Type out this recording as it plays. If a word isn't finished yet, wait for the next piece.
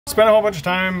spent a whole bunch of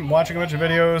time watching a bunch of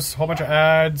videos, a whole bunch of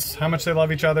ads, how much they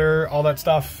love each other, all that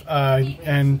stuff.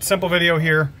 And simple video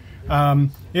here.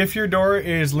 If your door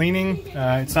is leaning,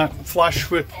 it's not flush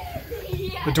with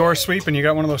the door sweep and you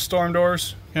got one of those storm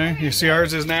doors, okay, you see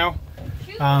ours is now.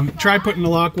 Try putting the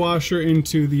lock washer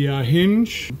into the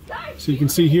hinge. So you can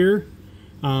see here,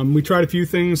 we tried a few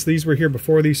things. These were here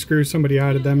before these screws. Somebody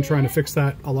added them, trying to fix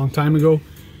that a long time ago.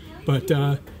 But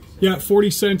yeah,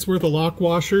 40 cents worth of lock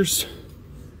washers.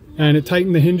 And it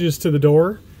tightened the hinges to the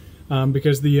door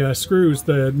because the screws,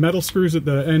 the metal screws at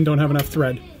the end don't have enough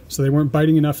thread. So they weren't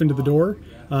biting enough into the door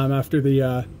after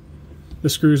the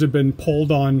screws had been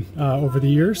pulled on over the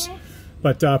years.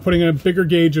 But putting a bigger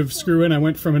gauge of screw in, I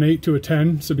went from an 8 to a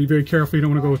 10. So be very careful. You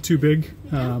don't want to go too big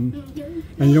and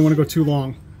you don't want to go too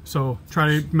long. So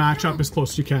try to match up as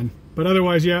close as you can. But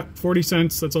otherwise, yeah, 40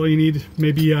 cents, that's all you need.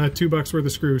 Maybe $2 worth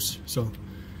of screws. So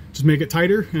just make it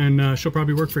tighter and she'll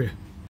probably work for you.